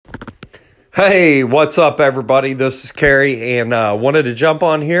Hey, what's up, everybody? This is Kerry, and wanted to jump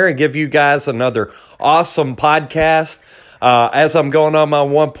on here and give you guys another awesome podcast. As I'm going on my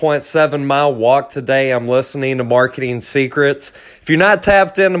 1.7 mile walk today, I'm listening to Marketing Secrets. If you're not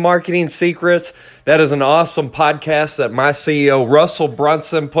tapped into Marketing Secrets, that is an awesome podcast that my CEO, Russell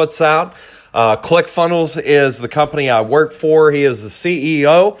Brunson, puts out. ClickFunnels is the company I work for. He is the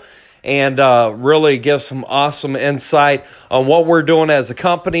CEO. And really gives some awesome insight on what we're doing as a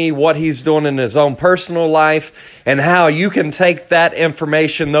company, what he's doing in his own personal life, and how you can take that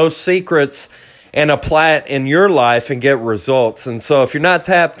information, those secrets, and apply it in your life and get results. And so if you're not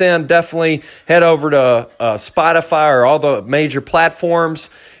tapped in, definitely head over to Spotify or all the major platforms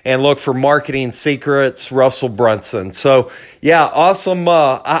and look for Marketing Secrets, Russell Brunson. So, yeah, awesome.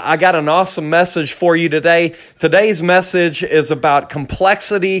 I got an awesome message for you today. Today's message is about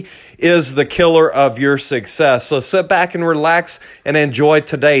complexity is the killer of your success. So sit back and relax and enjoy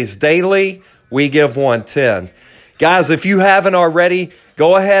today's daily We Give 110. Guys, if you haven't already,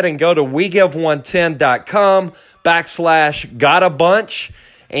 go ahead and go to wegive110.com/gotabunch.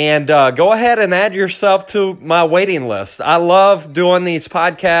 And go ahead and add yourself to my waiting list. I love doing these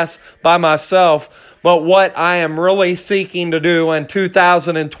podcasts by myself, but what I am really seeking to do in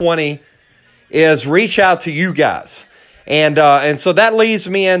 2020 is reach out to you guys. And so that leads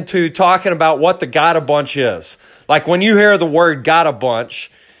me into talking about what the Gotta Bunch is. Like when you hear the word Gotta Bunch,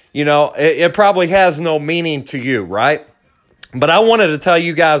 you know, it probably has no meaning to you, right? But I wanted to tell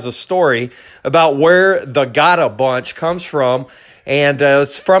you guys a story about where the Gotta Bunch comes from. And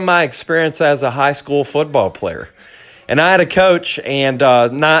it's from my experience as a high school football player. And I had a coach, and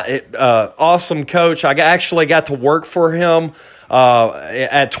awesome coach. I actually got to work for him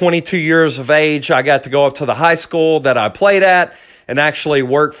at 22 years of age. I got to go up to the high school that I played at and actually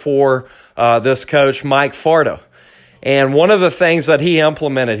work for this coach, Mike Farda. And one of the things that he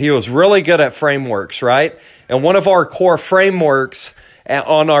implemented, he was really good at frameworks, right? And one of our core frameworks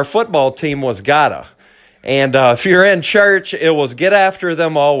on our football team was Gotta. And if you're in church, it was get after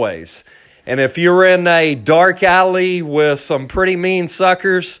them always. And if you're in a dark alley with some pretty mean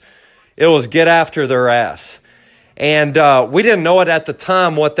suckers, it was get after their ass. And we didn't know it at the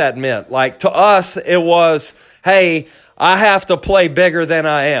time what that meant. Like to us, it was, hey, I have to play bigger than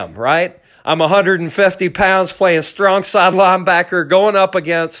I am, right? I'm 150 pounds playing strong side linebacker going up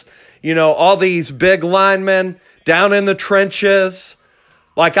against, all these big linemen down in the trenches.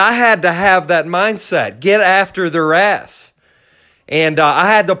 Like I had to have that mindset, get after their ass. And I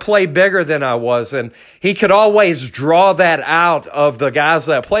had to play bigger than I was. And he could always draw that out of the guys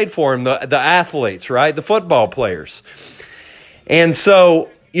that played for him, the athletes, right? The football players. And so,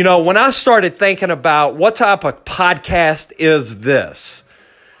 when I started thinking about what type of podcast is this?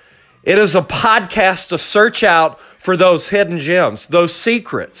 It is a podcast to search out for those hidden gems, those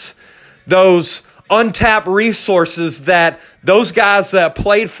secrets, those untapped resources that those guys that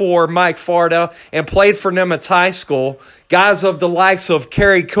played for Mike Farda and played for Nimitz High School, guys of the likes of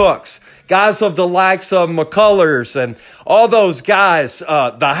Kerry Cooks, guys of the likes of McCullers and all those guys,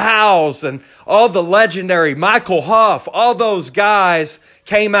 the Howes and all the legendary Michael Huff, all those guys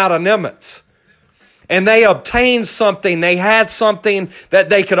came out of Nimitz. And they obtained something, they had something that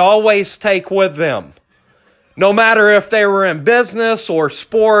they could always take with them. No matter if they were in business or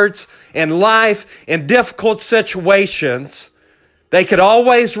sports, in life, in difficult situations, they could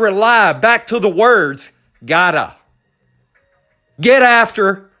always rely back to the words, gotta. Get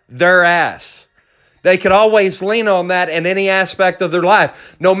after their ass. They could always lean on that in any aspect of their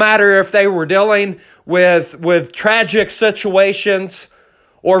life. No matter if they were dealing with tragic situations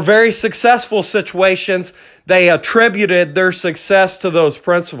or very successful situations, they attributed their success to those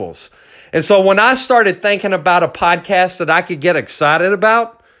principles. And so when I started thinking about a podcast that I could get excited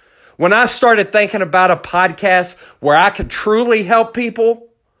about, when I started thinking about a podcast where I could truly help people,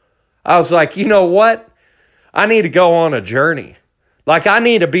 I was like, you know what? I need to go on a journey. Like I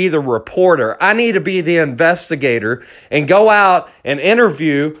need to be the reporter. I need to be the investigator and go out and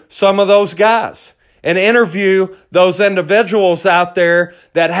interview some of those guys and interview those individuals out there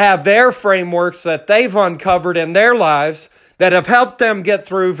that have their frameworks that they've uncovered in their lives that have helped them get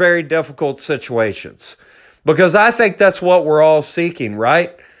through very difficult situations. Because I think that's what we're all seeking,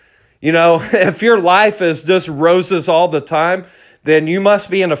 right? If your life is just roses all the time, then you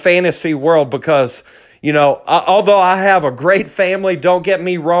must be in a fantasy world because, although I have a great family, don't get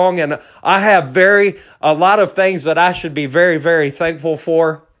me wrong, and I have a lot of things that I should be very, very thankful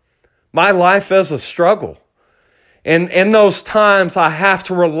for, my life is a struggle. And in those times, I have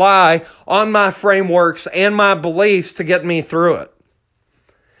to rely on my frameworks and my beliefs to get me through it.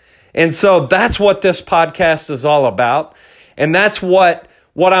 And so that's what this podcast is all about. And that's what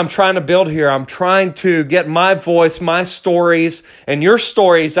what I'm trying to build here. I'm trying to get my voice, my stories, and your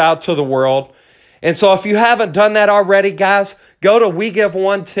stories out to the world. And so if you haven't done that already, guys, go to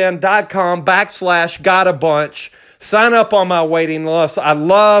wegive110.com/gotabunch. Sign up on my waiting list. I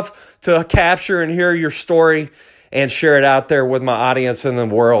love to capture and hear your story and share it out there with my audience in the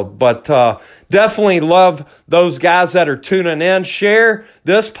world. But definitely love those guys that are tuning in. Share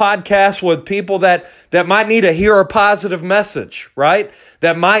this podcast with people that might need to hear a positive message, right?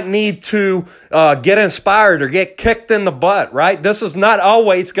 That might need to get inspired or get kicked in the butt, right? This is not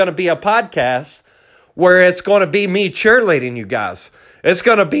always going to be a podcast where it's going to be me cheerleading you guys. It's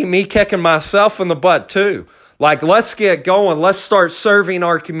going to be me kicking myself in the butt too. Like, let's get going. Let's start serving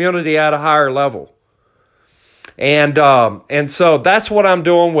our community at a higher level. And so that's what I'm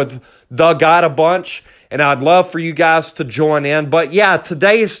doing with the Got a Bunch, and I'd love for you guys to join in. But yeah,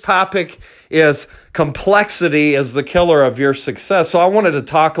 today's topic is complexity is the killer of your success. So I wanted to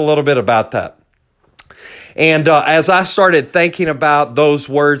talk a little bit about that. And as I started thinking about those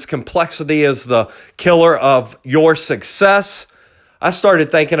words, complexity is the killer of your success, I started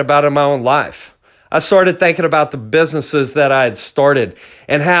thinking about it in my own life. I started thinking about the businesses that I had started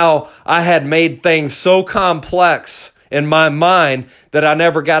and how I had made things so complex in my mind that I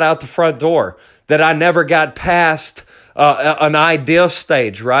never got out the front door, that I never got past an idea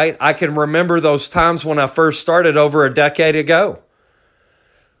stage, right? I can remember those times when I first started over a decade ago.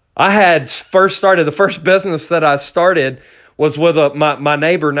 I had first started, the first business that I started was with my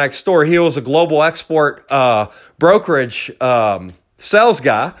neighbor next door. He was a global export brokerage sales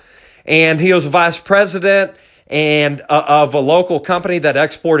guy. And he was vice president of a local company that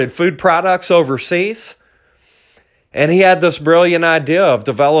exported food products overseas. And he had this brilliant idea of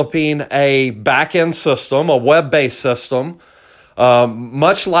developing a back-end system, a web-based system,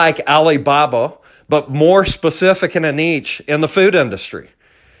 much like Alibaba, but more specific and a niche in the food industry.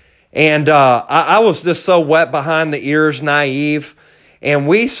 And I was just so wet behind the ears, naive. And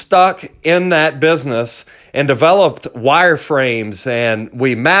we stuck in that business and developed wireframes, and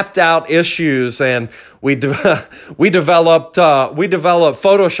we mapped out issues, and we developed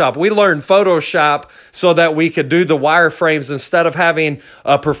Photoshop. We learned Photoshop so that we could do the wireframes instead of having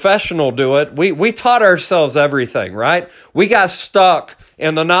a professional do it. We taught ourselves everything, right? We got stuck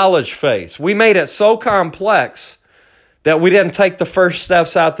in the knowledge phase. We made it so complex that we didn't take the first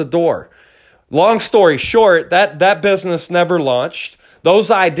steps out the door. Long story short, that business never launched.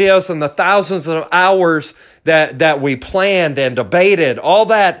 Those ideas and the thousands of hours that we planned and debated, all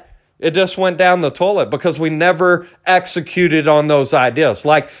that, it just went down the toilet because we never executed on those ideas.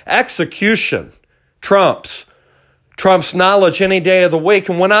 Like, execution trumps knowledge any day of the week.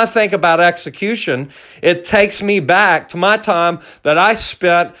 And when I think about execution, it takes me back to my time that I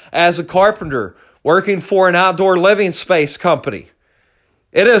spent as a carpenter working for an outdoor living space company.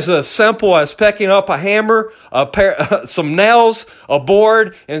 It is as simple as picking up a hammer, some nails, a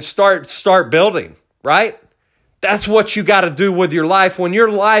board, and start building, right? That's what you got to do with your life when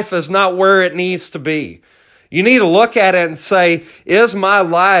your life is not where it needs to be. You need to look at it and say, is my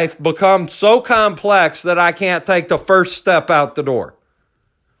life become so complex that I can't take the first step out the door?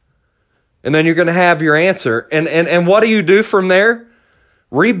 And then you're going to have your answer. And what do you do from there?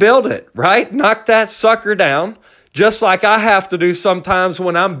 Rebuild it, right? Knock that sucker down. Just like I have to do sometimes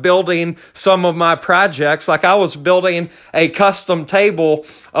when I'm building some of my projects. Like I was building a custom table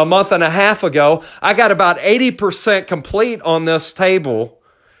a month and a half ago. I got about 80% complete on this table,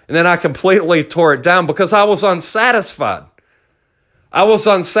 and then I completely tore it down because I was unsatisfied. I was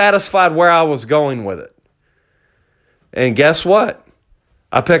unsatisfied where I was going with it. And guess what?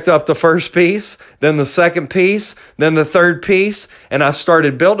 I picked up the first piece, then the second piece, then the third piece, and I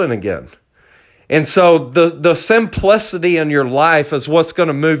started building again. And so the simplicity in your life is what's going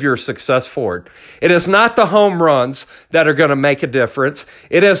to move your success forward. It is not the home runs that are going to make a difference.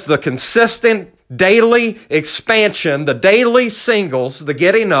 It is the consistent daily expansion, the daily singles, the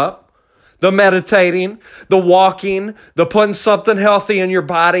getting up, the meditating, the walking, the putting something healthy in your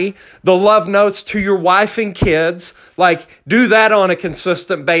body, the love notes to your wife and kids. Like, do that on a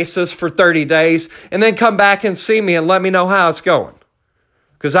consistent basis for 30 days and then come back and see me and let me know how it's going.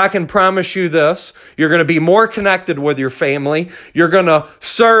 Because I can promise you this, you're going to be more connected with your family. You're going to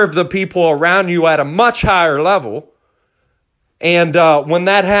serve the people around you at a much higher level. And when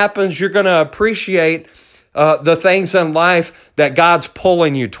that happens, you're going to appreciate the things in life that God's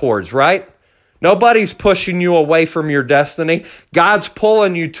pulling you towards, right? Nobody's pushing you away from your destiny. God's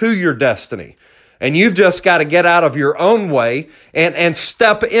pulling you to your destiny. And you've just got to get out of your own way and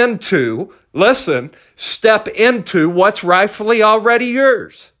step into what's rightfully already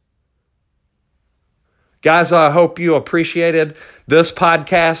yours. Guys, I hope you appreciated this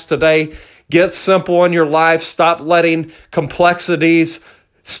podcast today. Get simple in your life. Stop letting complexities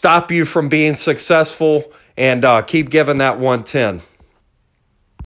stop you from being successful, and keep giving that 110.